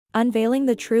Unveiling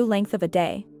the true length of a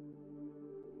day.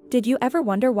 Did you ever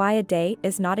wonder why a day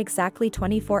is not exactly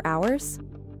 24 hours?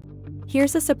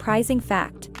 Here's a surprising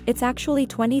fact: it's actually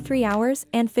 23 hours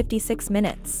and 56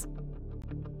 minutes.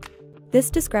 This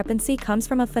discrepancy comes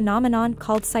from a phenomenon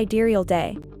called sidereal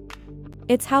day.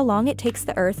 It's how long it takes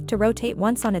the Earth to rotate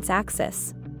once on its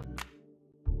axis.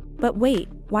 But wait,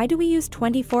 why do we use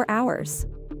 24 hours?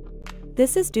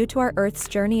 This is due to our Earth's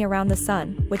journey around the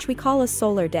Sun, which we call a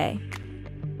solar day.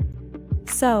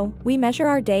 So, we measure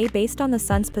our day based on the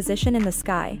Sun's position in the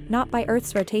sky, not by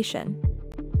Earth's rotation.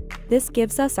 This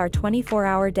gives us our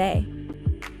 24-hour day.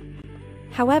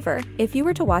 However, if you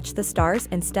were to watch the stars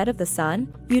instead of the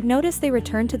Sun, you'd notice they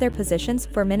return to their positions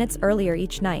 4 minutes earlier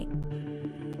each night.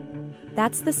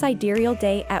 That's the sidereal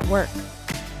day at work.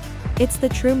 It's the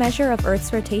true measure of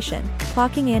Earth's rotation,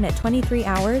 clocking in at 23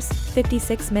 hours,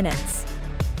 56 minutes.